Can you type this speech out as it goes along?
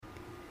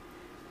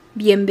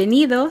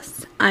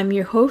Bienvenidos, I'm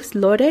your host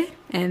Lore,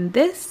 and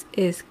this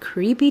is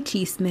Creepy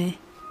Chisme.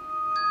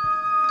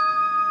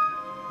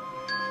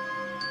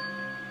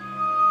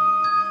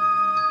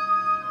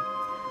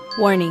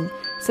 Warning,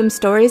 some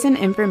stories and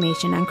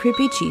information on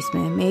Creepy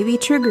Chisme may be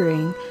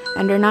triggering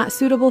and are not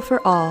suitable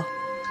for all,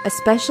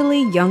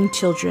 especially young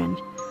children.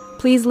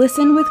 Please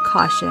listen with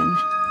caution.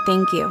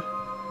 Thank you.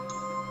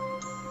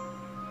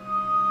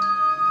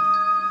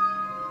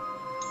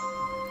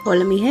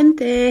 Hola mi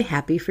gente,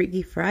 happy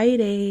Freaky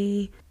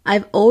Friday.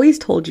 I've always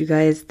told you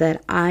guys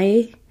that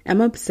I am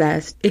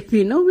obsessed, if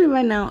you know me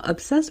by now,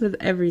 obsessed with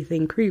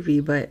everything creepy,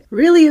 but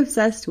really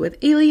obsessed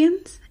with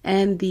aliens.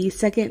 And the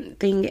second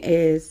thing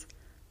is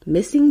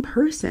missing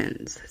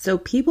persons. So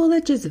people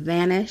that just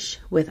vanish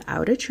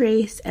without a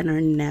trace and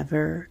are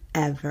never,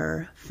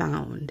 ever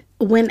found.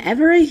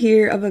 Whenever I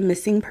hear of a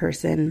missing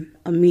person,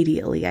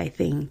 immediately I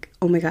think,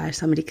 oh my gosh,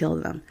 somebody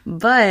killed them.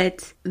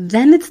 But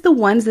then it's the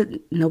ones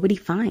that nobody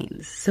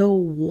finds. So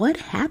what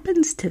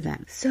happens to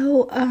them?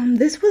 So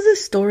this was a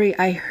story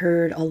I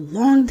heard a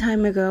long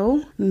time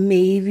ago.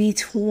 Maybe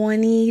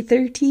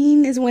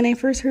 2013 is when I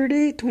first heard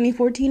it.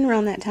 2014,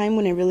 around that time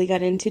when I really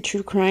got into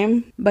true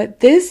crime.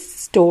 But this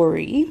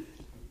story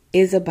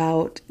is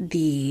about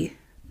the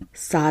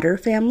Sodder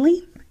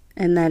family.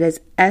 And that is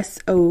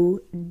Sodder,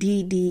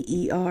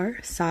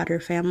 Sodder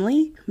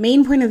family.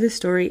 Main point of this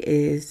story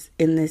is,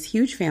 in this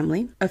huge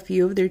family, a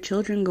few of their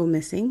children go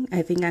missing,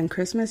 I think on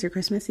Christmas or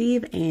Christmas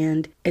Eve,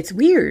 and it's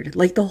weird.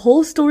 Like, the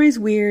whole story is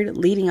weird,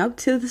 leading up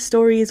to the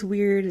story is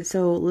weird,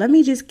 so let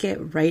me just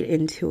get right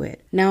into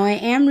it. Now, I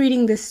am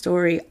reading this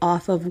story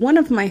off of one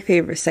of my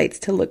favorite sites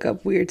to look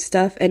up weird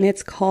stuff, and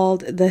it's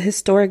called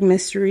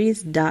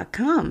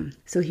thehistoricmysteries.com.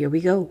 So here we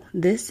go.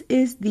 This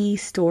is the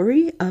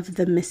story of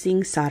the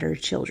missing Sodder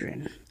children.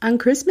 On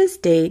Christmas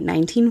Day,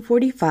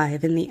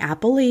 1945, in the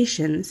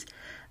Appalachians,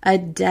 a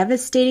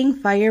devastating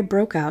fire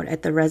broke out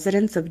at the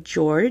residence of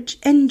George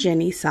and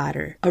Jenny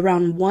Sodder.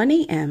 Around 1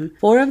 a.m.,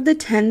 4 of the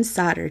 10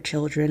 Sodder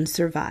children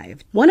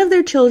survived. One of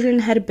their children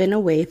had been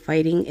away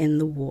fighting in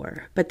the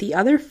war, but the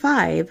other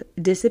 5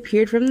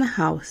 disappeared from the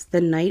house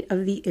the night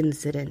of the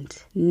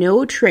incident.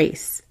 No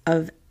trace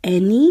of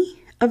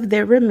any of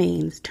their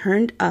remains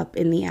turned up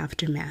in the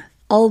aftermath.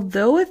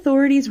 Although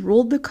authorities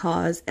ruled the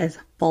cause as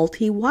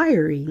faulty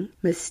wiring,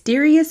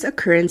 mysterious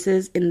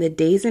occurrences in the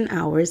days and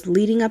hours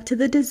leading up to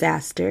the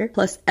disaster,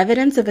 plus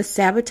evidence of a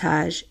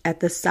sabotage at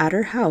the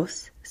Sodder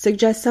house,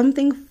 suggest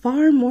something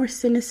far more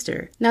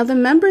sinister. Now, the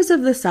members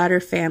of the Sodder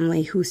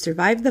family who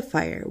survived the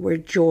fire were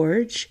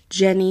George,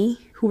 Jenny,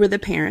 who were the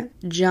parents,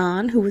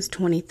 John, who was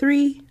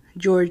 23,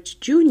 George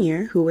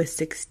Jr., who was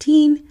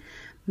 16,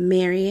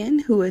 Marion,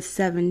 who was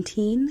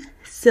 17,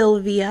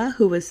 Sylvia,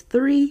 who was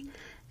 3,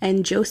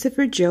 and Joseph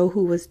or Joe,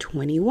 who was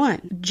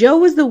 21. Joe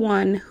was the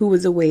one who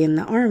was away in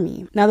the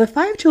army. Now, the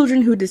 5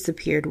 children who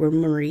disappeared were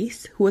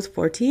Maurice, who was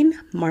 14,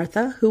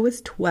 Martha, who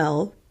was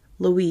 12,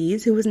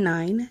 Louise, who was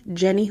 9,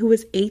 Jenny, who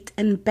was 8,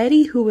 and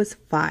Betty, who was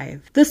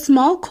 5. The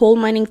small coal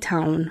mining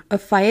town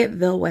of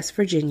Fayetteville, West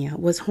Virginia,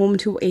 was home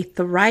to a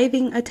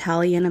thriving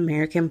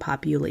Italian-American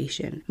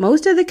population.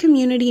 Most of the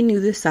community knew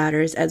the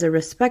Sodders as a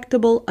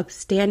respectable,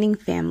 upstanding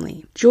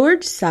family.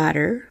 George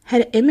Sodder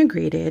had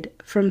immigrated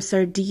from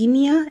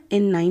Sardinia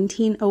in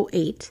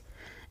 1908,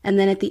 and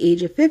then at the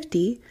age of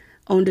 50,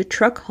 owned a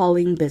truck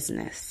hauling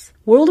business.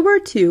 World War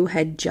II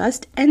had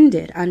just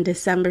ended on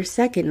December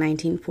 2nd,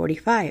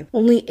 1945.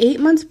 Only 8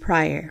 months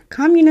prior,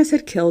 communists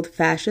had killed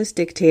fascist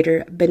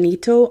dictator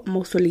Benito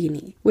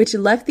Mussolini, which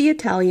left the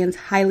Italians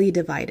highly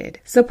divided.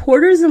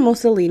 Supporters of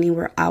Mussolini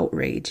were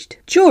outraged.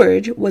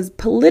 George was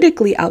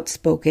politically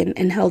outspoken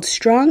and held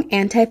strong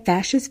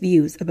anti-fascist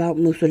views about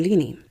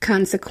Mussolini.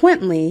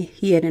 Consequently,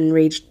 he had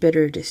enraged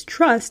bitter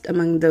distrust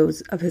among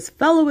those of his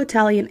fellow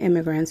Italian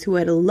immigrants who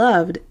had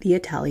loved the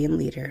Italian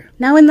leader.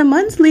 Now, in the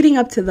months leading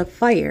up to the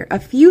fire, a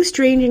few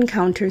strange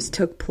encounters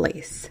took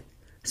place.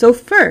 So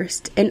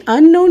first, an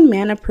unknown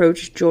man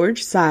approached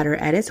George Sodder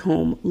at his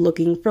home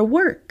looking for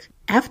work.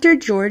 After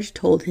George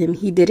told him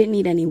he didn't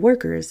need any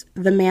workers,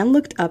 the man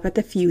looked up at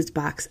the fuse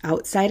box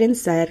outside and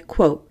said,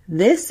 quote,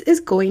 "This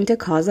is going to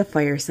cause a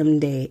fire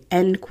someday,"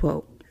 end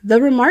quote.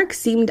 The remark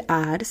seemed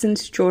odd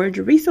since George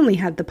recently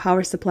had the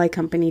power supply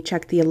company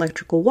check the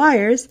electrical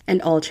wires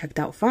and all checked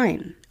out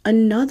fine.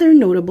 Another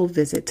notable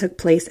visit took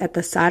place at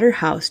the Sodder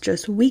house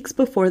just weeks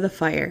before the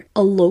fire.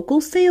 A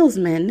local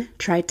salesman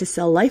tried to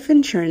sell life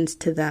insurance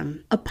to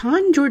them.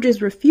 Upon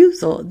George's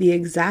refusal, the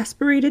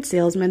exasperated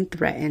salesman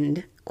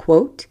threatened,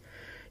 quote,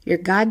 "Your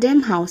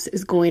goddamn house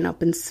is going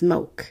up in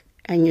smoke,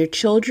 and your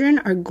children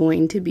are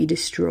going to be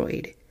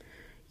destroyed.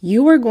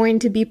 You are going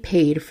to be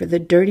paid for the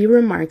dirty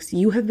remarks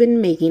you have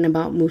been making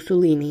about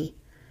Mussolini,"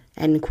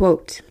 end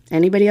quote.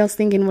 Anybody else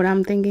thinking what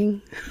I'm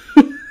thinking?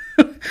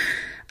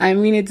 I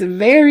mean, it's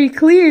very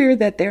clear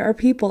that there are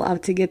people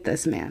out to get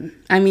this man.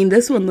 I mean,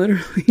 this one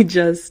literally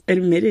just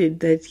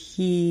admitted that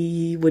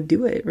he would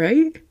do it,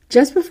 right?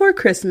 Just before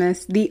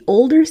Christmas, the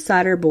older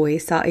Sodder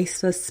boys saw a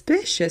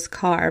suspicious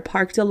car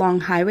parked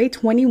along Highway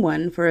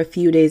 21 for a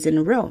few days in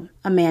a row.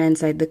 A man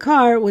inside the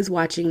car was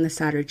watching the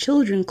Sodder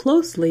children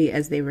closely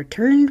as they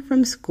returned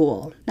from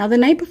school. Now, the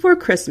night before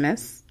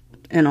Christmas,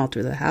 and all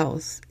through the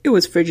house, it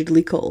was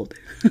frigidly cold.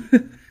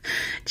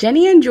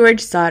 Jenny and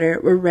George Sodder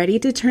were ready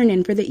to turn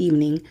in for the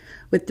evening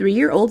with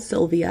 3-year-old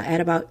Sylvia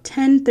at about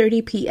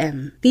 10:30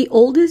 p.m. The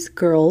oldest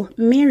girl,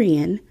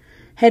 Marion,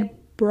 had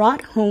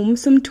brought home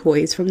some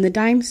toys from the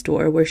dime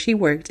store where she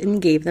worked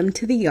and gave them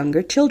to the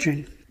younger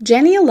children.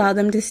 Jenny allowed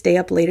them to stay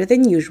up later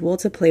than usual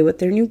to play with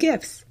their new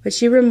gifts, but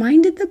she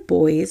reminded the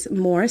boys,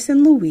 Morris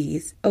and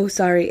Louise, oh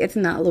sorry, it's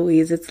not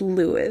Louise, it's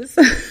Louis.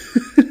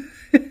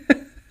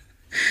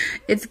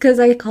 It's because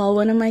I call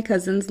one of my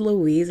cousins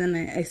Louise and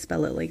I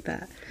spell it like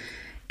that.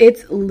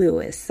 It's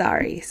Louis,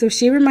 sorry. So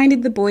she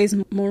reminded the boys,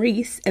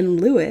 Maurice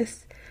and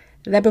Louis,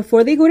 that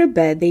before they go to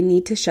bed, they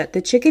need to shut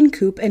the chicken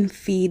coop and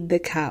feed the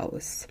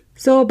cows.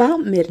 So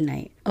about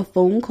midnight, a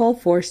phone call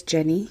forced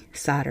Jenny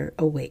Sodder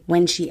awake.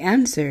 When she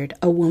answered,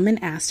 a woman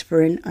asked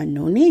for an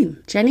unknown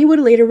name. Jenny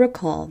would later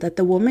recall that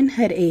the woman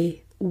had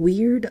a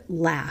weird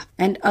laugh,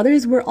 and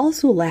others were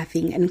also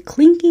laughing and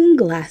clinking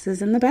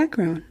glasses in the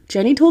background.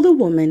 Jenny told the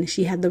woman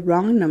she had the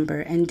wrong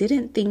number and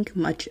didn't think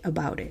much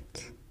about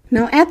it.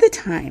 Now, at the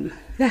time,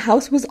 the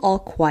house was all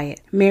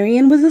quiet.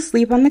 Marion was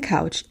asleep on the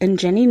couch, and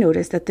Jenny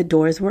noticed that the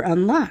doors were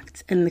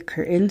unlocked and the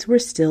curtains were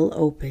still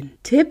open.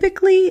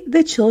 Typically,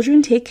 the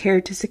children take care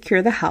to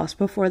secure the house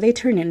before they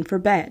turn in for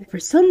bed. For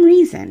some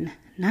reason,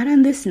 not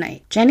on this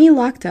night, Jenny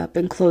locked up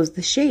and closed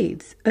the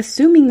shades,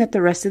 assuming that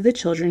the rest of the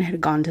children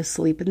had gone to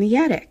sleep in the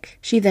attic.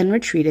 She then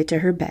retreated to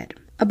her bed.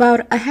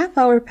 About a half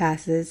hour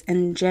passes,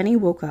 and Jenny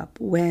woke up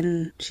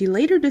when she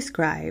later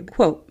described,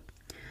 quote,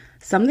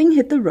 something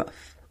hit the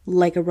roof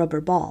like a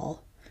rubber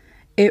ball.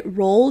 It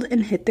rolled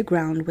and hit the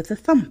ground with a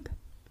thump.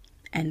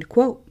 End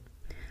quote.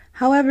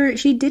 However,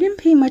 she didn't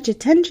pay much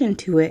attention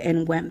to it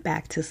and went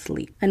back to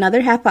sleep.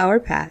 Another half hour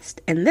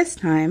passed, and this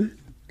time,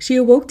 she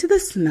awoke to the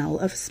smell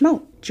of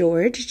smoke.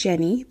 George,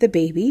 Jenny, the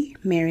baby,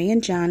 Mary,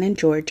 and John and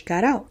George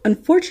got out.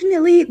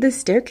 Unfortunately, the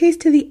staircase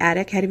to the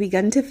attic had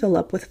begun to fill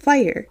up with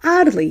fire.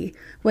 Oddly,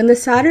 when the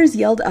Sodders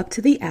yelled up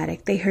to the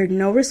attic, they heard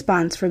no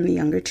response from the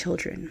younger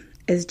children.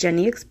 As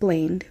Jenny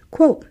explained,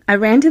 quote, I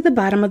ran to the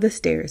bottom of the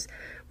stairs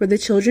where the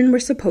children were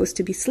supposed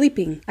to be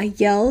sleeping. I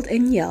yelled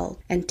and yelled,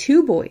 and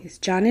 2 boys,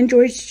 John and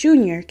George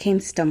Jr., came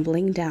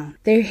stumbling down.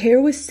 Their hair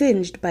was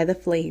singed by the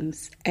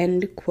flames.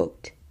 End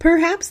quote.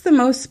 Perhaps the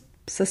most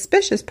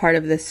suspicious part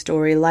of this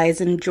story lies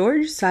in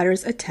George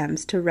Sodder's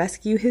attempts to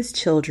rescue his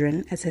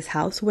children as his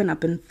house went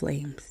up in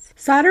flames.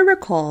 Sodder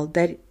recalled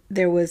that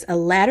there was a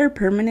ladder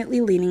permanently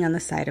leaning on the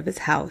side of his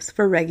house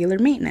for regular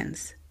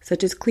maintenance,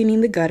 such as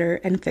cleaning the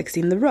gutter and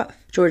fixing the roof.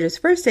 George's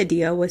first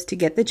idea was to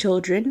get the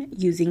children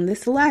using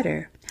this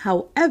ladder.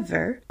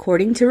 However,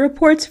 according to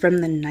reports from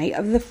the night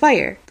of the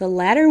fire, the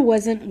ladder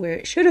wasn't where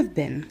it should have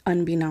been.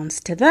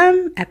 Unbeknownst to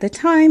them, at the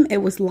time, it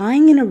was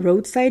lying in a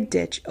roadside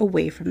ditch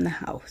away from the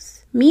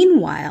house.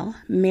 Meanwhile,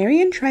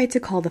 Marion tried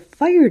to call the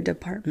fire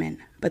department,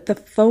 but the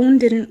phone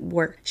didn't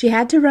work. She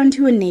had to run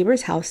to a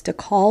neighbor's house to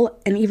call,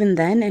 and even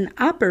then, an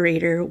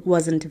operator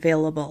wasn't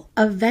available.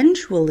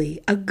 Eventually,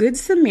 a good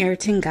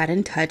Samaritan got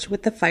in touch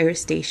with the fire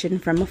station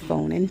from a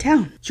phone in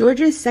town.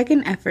 George's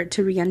second effort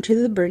to re-enter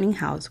the burning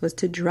house was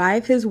to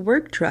drive his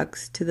work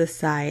trucks to the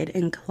side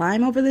and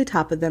climb over the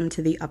top of them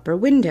to the upper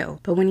window.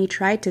 But when he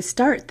tried to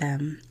start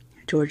them,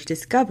 George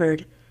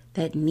discovered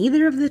that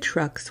neither of the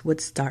trucks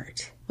would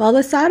start. While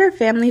the Sodder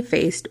family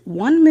faced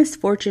one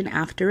misfortune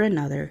after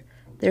another,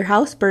 their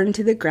house burned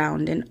to the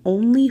ground in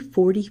only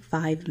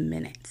 45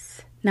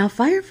 minutes. Now,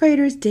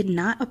 firefighters did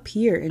not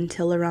appear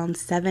until around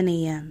 7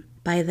 a.m.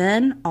 By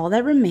then, all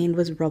that remained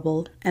was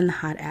rubble and the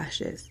hot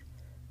ashes.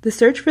 The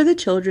search for the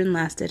children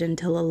lasted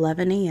until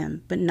 11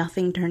 a.m., but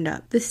nothing turned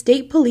up. The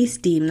state police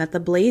deemed that the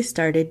blaze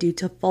started due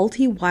to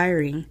faulty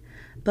wiring,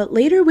 but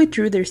later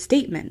withdrew their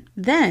statement.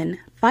 Then,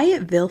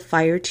 Fayetteville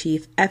Fire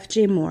Chief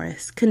F.J.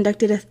 Morris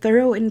conducted a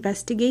thorough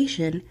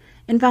investigation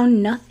and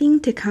found nothing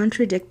to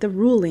contradict the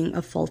ruling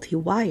of faulty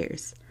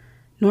wires,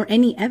 nor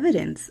any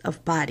evidence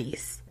of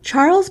bodies.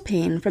 Charles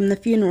Payne from the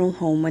funeral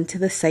home went to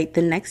the site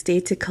the next day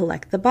to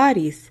collect the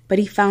bodies, but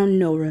he found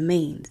no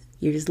remains.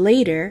 Years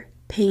later,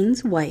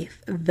 Payne's wife,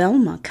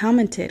 Velma,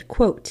 commented,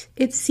 quote,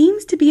 "It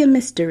seems to be a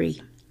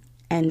mystery."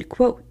 End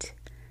quote.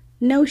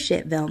 No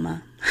shit,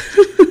 Velma.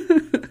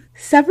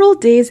 Several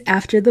days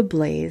after the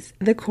blaze,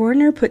 the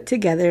coroner put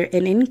together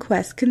an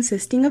inquest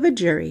consisting of a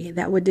jury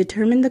that would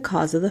determine the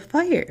cause of the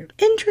fire.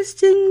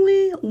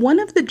 Interestingly, one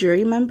of the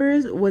jury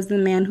members was the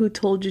man who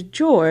told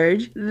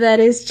George that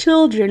his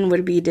children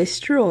would be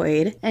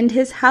destroyed and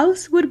his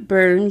house would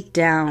burn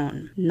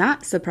down.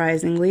 Not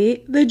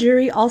surprisingly, the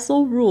jury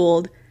also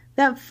ruled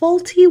that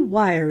faulty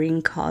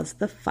wiring caused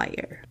the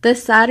fire. The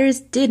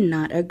Sodders did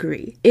not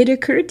agree. It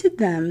occurred to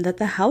them that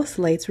the house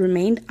lights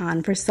remained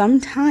on for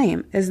some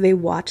time as they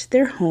watched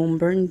their home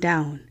burn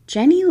down.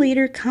 Jenny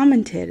later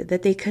commented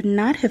that they could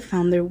not have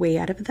found their way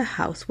out of the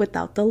house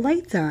without the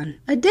lights on.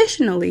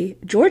 Additionally,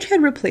 George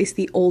had replaced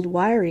the old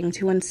wiring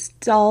to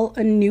install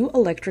a new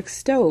electric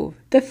stove.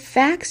 The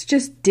facts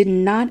just did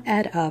not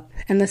add up,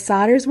 and the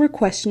Sodders were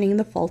questioning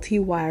the faulty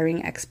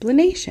wiring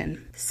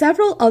explanation.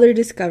 Several other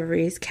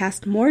discoveries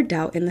cast more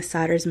doubt in the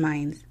Sodders'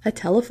 minds. A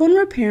telephone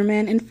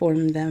repairman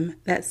informed them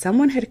that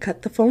someone had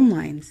cut the phone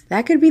lines.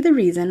 That could be the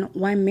reason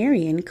why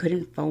Marion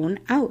couldn't phone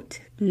out,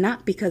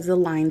 not because the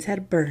lines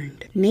had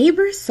burned.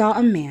 Neighbors saw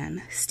a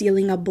man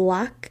stealing a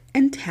block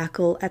and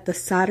tackle at the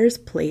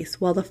Sodders' place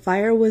while the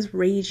fire was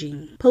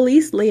raging.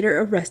 Police later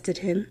arrested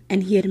him,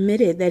 and he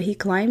admitted that he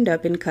climbed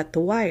up and cut the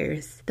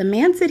wires. The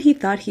man said he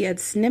thought he had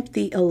snipped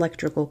the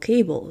electrical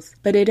cables,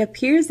 but it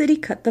appears that he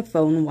cut the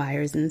phone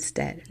wires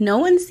instead. No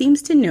one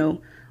seems to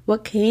know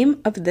what came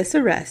of this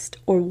arrest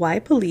or why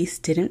police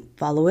didn't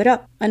follow it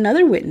up.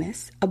 Another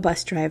witness, a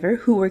bus driver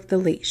who worked the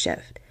late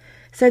shift,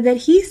 said that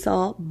he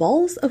saw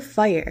balls of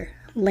fire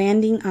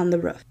landing on the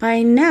roof.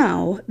 By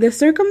now, the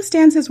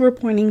circumstances were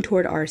pointing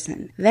toward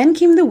arson. Then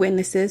came the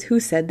witnesses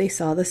who said they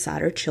saw the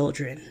Sodder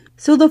children.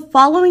 So the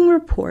following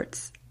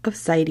reports of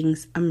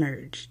sightings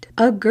emerged.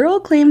 A girl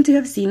claimed to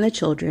have seen the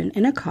children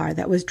in a car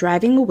that was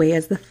driving away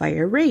as the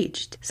fire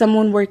raged.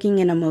 Someone working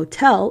in a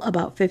motel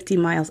about 50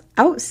 miles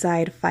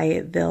outside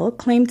Fayetteville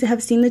claimed to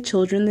have seen the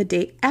children the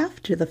day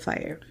after the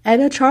fire. At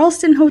a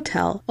Charleston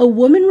hotel, a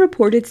woman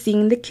reported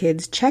seeing the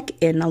kids check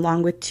in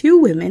along with 2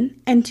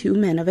 women and 2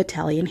 men of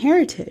Italian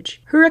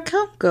heritage. Her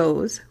account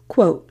goes,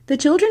 quote, "The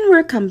children were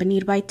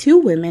accompanied by 2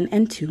 women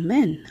and 2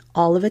 men,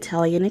 all of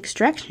Italian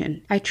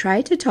extraction. I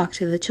tried to talk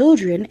to the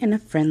children in a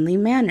friendly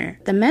manner.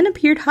 The men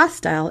appeared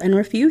hostile and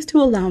refused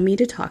to allow me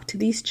to talk to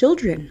these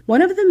children.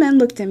 One of the men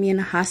looked at me in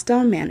a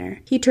hostile manner.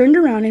 He turned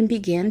around and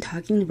began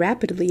talking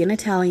rapidly in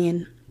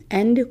Italian."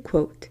 End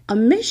quote. A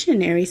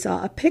missionary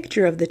saw a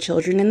picture of the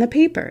children in the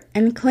paper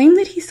and claimed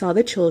that he saw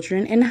the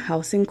children in a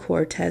house in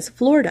Cortez,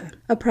 Florida.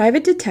 A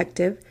private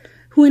detective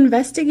who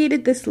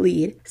investigated this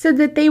lead said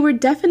that they were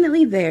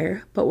definitely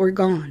there but were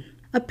gone.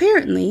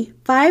 Apparently,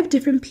 5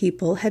 different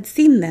people had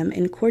seen them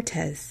in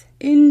Cortez.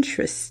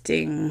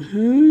 Interesting,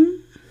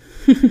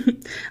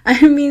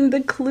 I mean,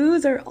 the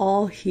clues are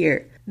all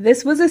here.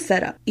 This was a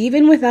setup.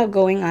 Even without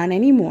going on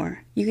any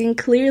more, you can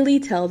clearly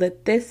tell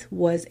that this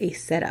was a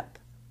setup.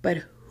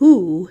 But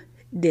who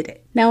did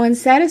it? Now,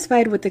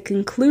 unsatisfied with the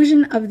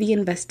conclusion of the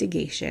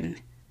investigation,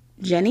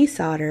 Jenny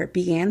Sodder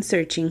began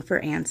searching for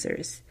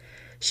answers.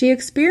 She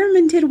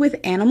experimented with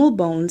animal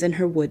bones in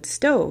her wood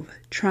stove,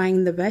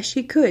 trying the best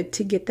she could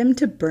to get them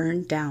to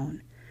burn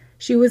down.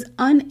 She was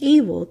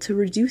unable to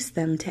reduce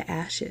them to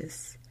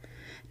ashes.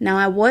 Now,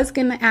 I was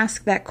going to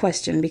ask that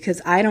question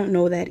because I don't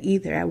know that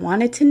either. I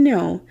wanted to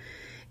know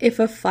if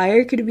a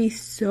fire could be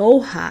so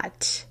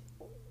hot.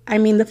 I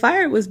mean, the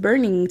fire was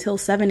burning until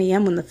 7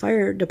 a.m. when the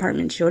fire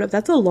department showed up.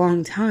 That's a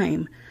long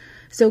time.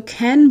 So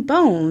can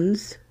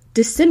bones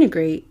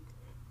disintegrate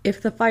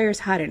if the fire's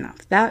hot enough?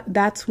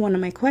 That's one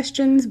of my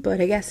questions, but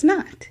I guess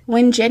not.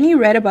 When Jenny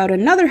read about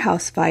another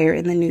house fire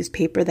in the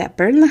newspaper that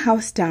burned the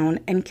house down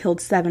and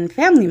killed 7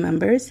 family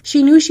members,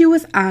 she knew she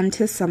was on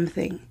to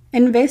something.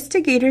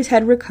 Investigators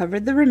had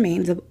recovered the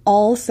remains of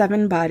all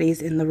 7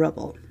 bodies in the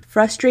rubble.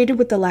 Frustrated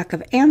with the lack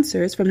of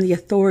answers from the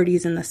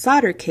authorities in the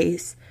Sodder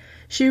case,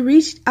 she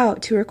reached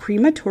out to a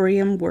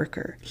crematorium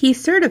worker. He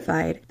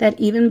certified that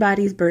even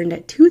bodies burned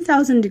at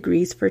 2,000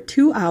 degrees for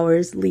 2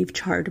 hours leave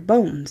charred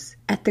bones.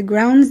 At the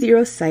Ground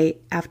Zero site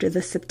after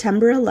the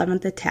September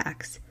 11th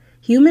attacks,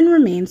 human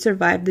remains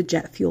survived the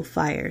jet fuel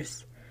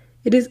fires.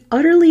 It is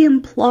utterly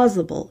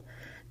implausible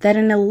that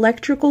an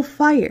electrical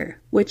fire,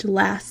 which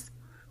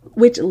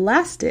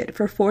lasted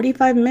for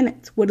 45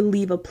 minutes, would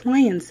leave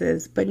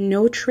appliances but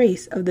no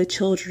trace of the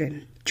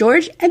children.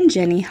 George and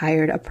Jenny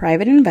hired a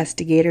private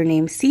investigator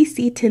named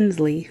C.C.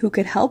 Tinsley who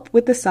could help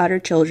with the Sodder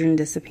children's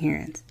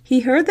disappearance. He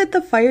heard that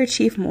the fire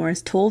chief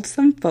Morris told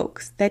some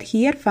folks that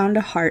he had found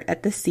a heart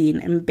at the scene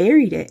and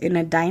buried it in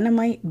a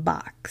dynamite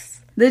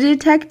box. The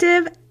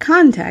detective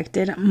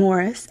contacted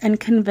Morris and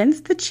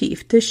convinced the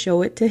chief to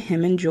show it to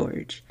him and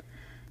George.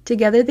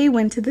 Together they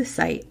went to the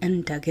site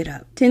and dug it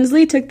up.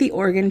 Tinsley took the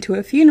organ to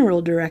a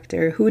funeral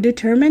director who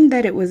determined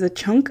that it was a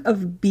chunk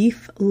of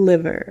beef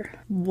liver.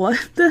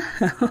 What the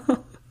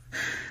hell?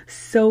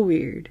 So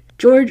weird.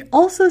 George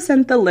also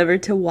sent the liver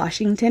to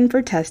Washington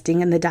for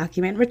testing and the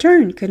document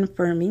returned,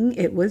 confirming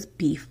it was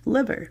beef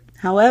liver.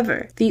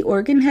 However, the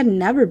organ had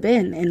never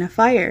been in a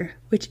fire,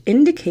 which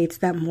indicates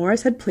that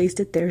Morris had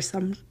placed it there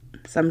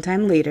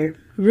sometime later.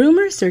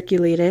 Rumors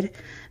circulated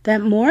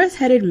that Morris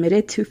had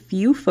admitted to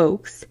few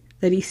folks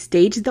that he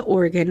staged the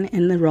organ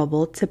in the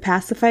rubble to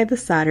pacify the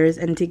Sodders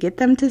and to get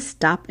them to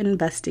stop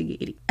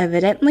investigating.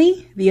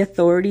 Evidently, the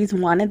authorities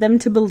wanted them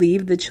to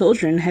believe the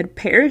children had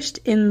perished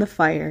in the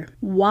fire.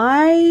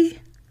 Why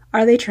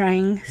are they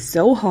trying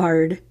so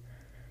hard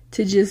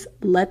to just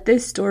let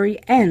this story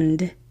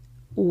end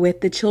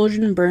with the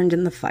children burned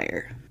in the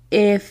fire.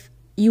 If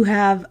you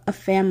have a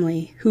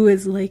family who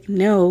is like,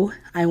 no,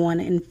 I want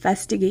to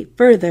investigate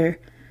further,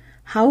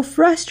 how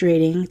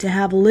frustrating to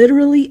have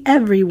literally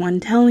everyone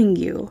telling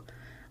you,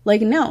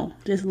 like, no,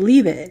 just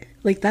leave it.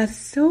 Like, that's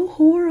so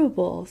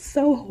horrible,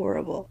 so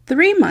horrible.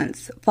 3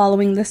 months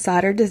following the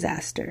Sodder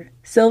disaster,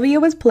 Sylvia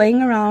was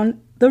playing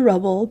around the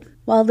rubble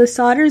while the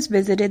Sodders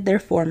visited their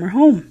former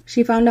home.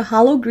 She found a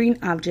hollow green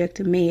object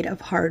made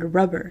of hard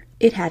rubber.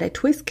 It had a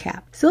twist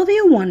cap.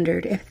 Sylvia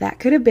wondered if that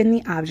could have been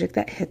the object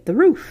that hit the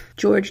roof.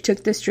 George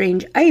took the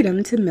strange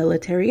item to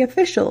military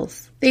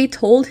officials. They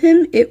told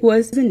him it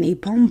was a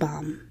napalm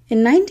bomb.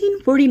 In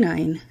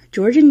 1949,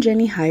 George and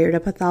Jenny hired a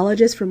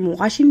pathologist from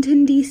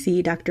Washington,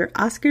 D.C., Dr.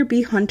 Oscar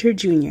B. Hunter,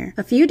 Jr.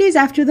 A few days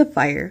after the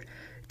fire,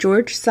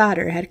 George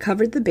Sodder had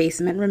covered the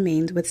basement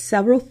remains with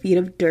several feet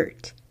of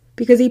dirt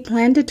because he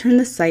planned to turn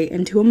the site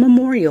into a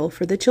memorial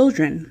for the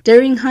children.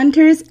 During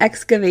Hunter's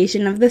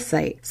excavation of the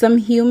site, some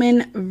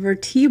human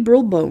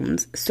vertebral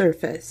bones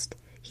surfaced.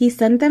 He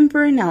sent them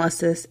for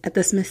analysis at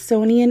the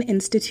Smithsonian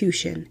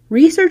Institution.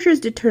 Researchers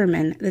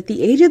determined that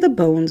the age of the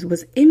bones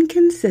was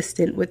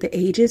inconsistent with the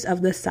ages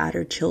of the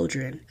Sodder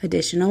children.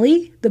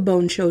 Additionally, the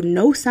bones showed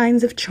no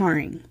signs of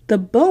charring. The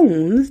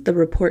bones, the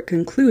report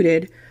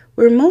concluded,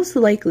 were most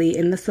likely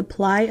in the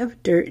supply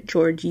of dirt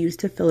George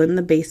used to fill in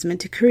the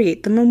basement to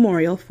create the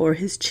memorial for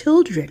his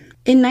children.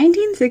 In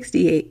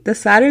 1968, the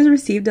Sodders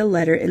received a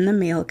letter in the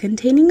mail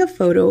containing a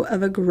photo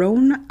of a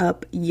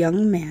grown-up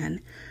young man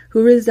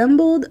who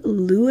resembled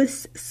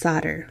Louis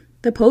Sodder.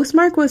 The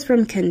postmark was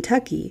from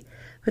Kentucky,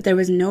 but there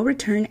was no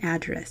return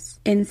address.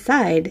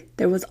 Inside,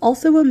 there was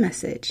also a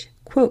message,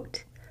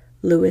 quote,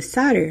 Louis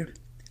Sodder,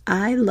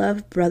 I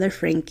love Brother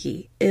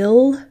Frankie,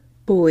 ill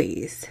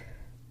boys,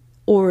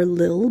 or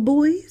Lil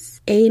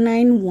Boys,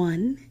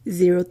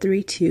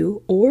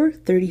 A91032 or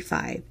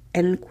 35,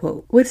 end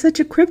quote. With such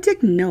a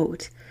cryptic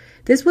note,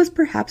 this was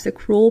perhaps a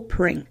cruel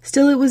prank.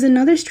 Still, it was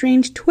another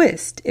strange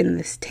twist in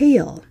this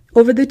tale.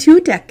 Over the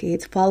 2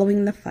 decades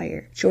following the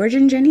fire, George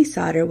and Jenny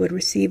Sodder would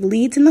receive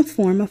leads in the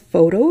form of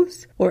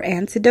photos or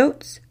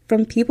anecdotes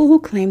from people who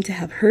claimed to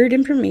have heard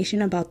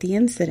information about the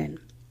incident.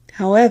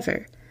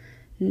 However,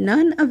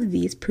 none of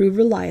these proved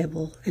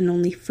reliable and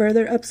only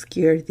further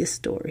obscured this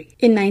story.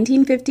 In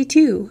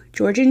 1952,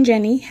 George and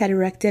Jenny had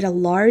erected a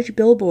large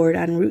billboard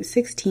on Route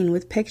 16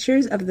 with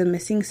pictures of the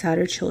missing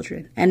Sodder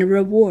children and a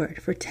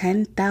reward for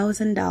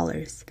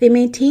 $10,000. They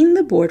maintained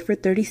the board for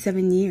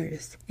 37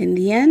 years. In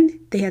the end,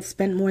 they had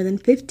spent more than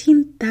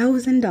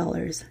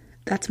 $15,000.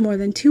 That's more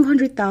than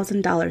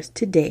 $200,000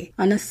 today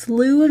on a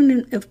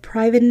slew of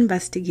private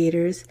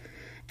investigators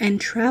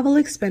and travel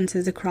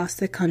expenses across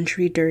the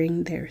country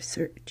during their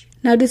search.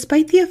 Now,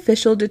 despite the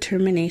official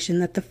determination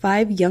that the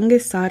 5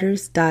 youngest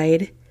Sodders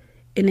died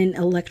in an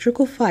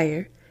electrical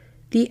fire,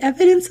 the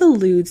evidence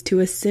alludes to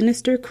a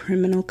sinister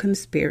criminal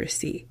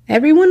conspiracy.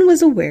 Everyone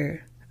was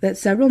aware that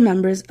several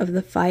members of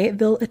the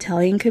Fayetteville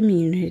Italian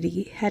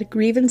community had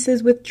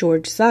grievances with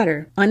George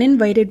Sodder.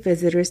 Uninvited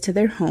visitors to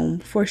their home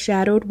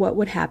foreshadowed what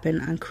would happen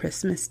on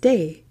Christmas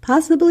Day.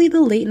 Possibly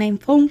the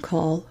late-night phone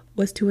call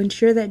was to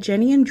ensure that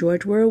Jenny and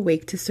George were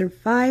awake to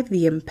survive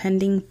the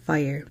impending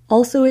fire.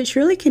 Also, it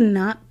surely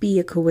cannot be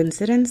a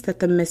coincidence that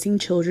the missing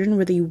children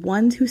were the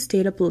ones who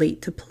stayed up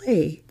late to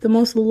play. The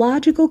most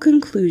logical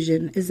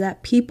conclusion is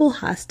that people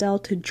hostile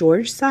to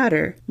George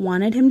Sodder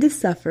wanted him to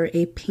suffer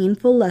a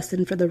painful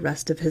lesson for the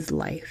rest of his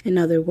life. In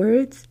other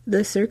words,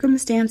 the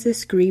circumstances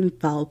scream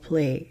foul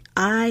play.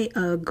 I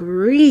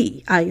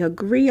agree.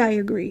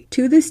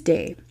 To this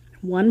day,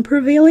 one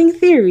prevailing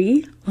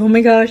theory, oh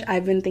my gosh,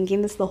 I've been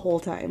thinking this the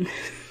whole time,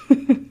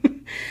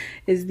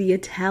 is the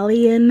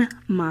Italian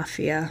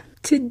Mafia.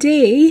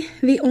 Today,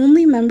 the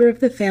only member of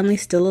the family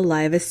still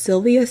alive is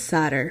Sylvia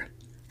Sodder.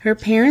 Her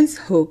parents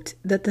hoped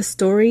that the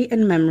story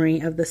and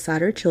memory of the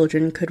Sodder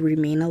children could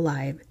remain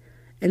alive,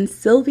 and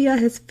Sylvia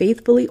has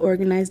faithfully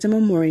organized a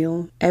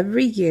memorial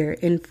every year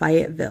in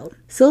Fayetteville.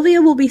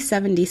 Sylvia will be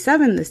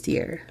 77 this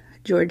year.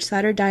 George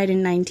Sodder died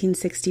in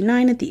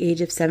 1969 at the age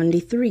of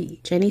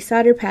 73. Jenny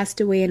Sodder passed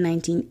away in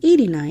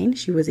 1989.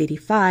 She was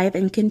 85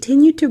 and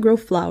continued to grow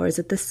flowers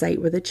at the site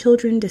where the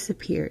children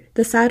disappeared.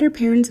 The Sodder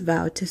parents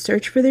vowed to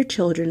search for their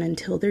children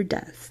until their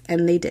deaths,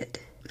 and they did.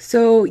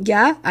 So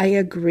yeah, I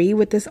agree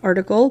with this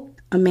article.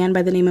 A man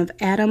by the name of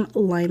Adam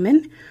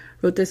Lyman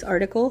wrote this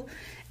article,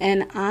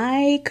 and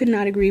I could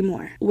not agree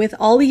more. With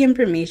all the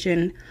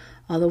information,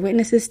 all the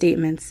witnesses'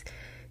 statements,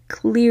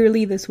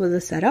 clearly this was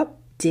a setup.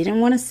 Didn't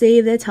want to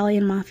say the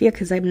Italian Mafia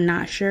because I'm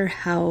not sure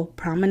how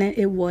prominent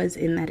it was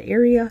in that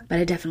area, but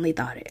I definitely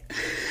thought it.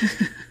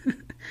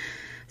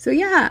 So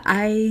yeah,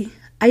 I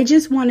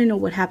just want to know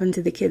what happened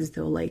to the kids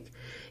though. Like,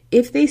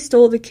 if they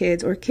stole the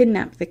kids or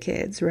kidnapped the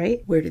kids,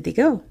 right? Where did they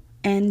go?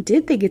 And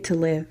did they get to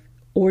live,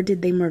 or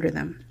did they murder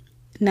them?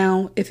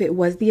 Now, if it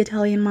was the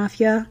Italian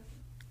Mafia,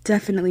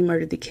 definitely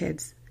murdered the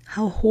kids.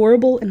 How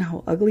horrible and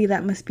how ugly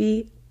that must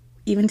be,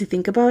 even to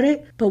think about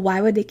it. But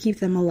why would they keep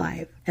them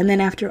alive? And then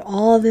after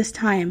all this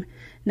time,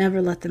 never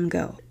let them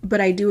go.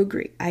 But I do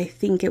agree. I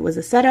think it was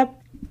a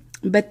setup.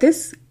 But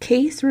this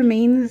case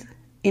remains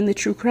in the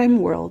true crime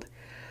world,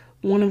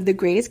 one of the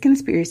greatest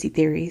conspiracy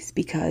theories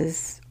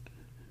because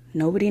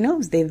nobody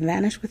knows. They've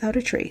vanished without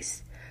a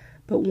trace.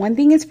 But one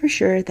thing is for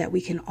sure that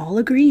we can all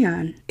agree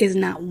on is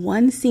not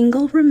one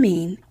single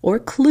remain or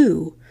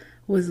clue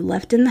was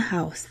left in the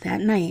house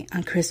that night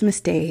on Christmas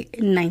Day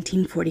in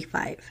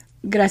 1945.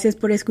 Gracias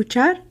por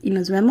escuchar y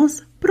nos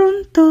vemos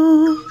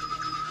pronto.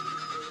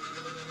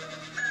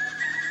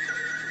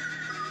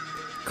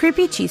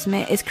 Creepy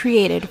Chisme is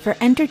created for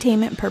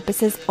entertainment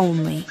purposes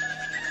only.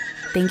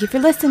 Thank you for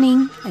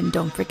listening, and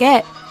don't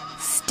forget,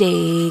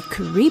 stay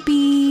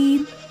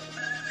creepy.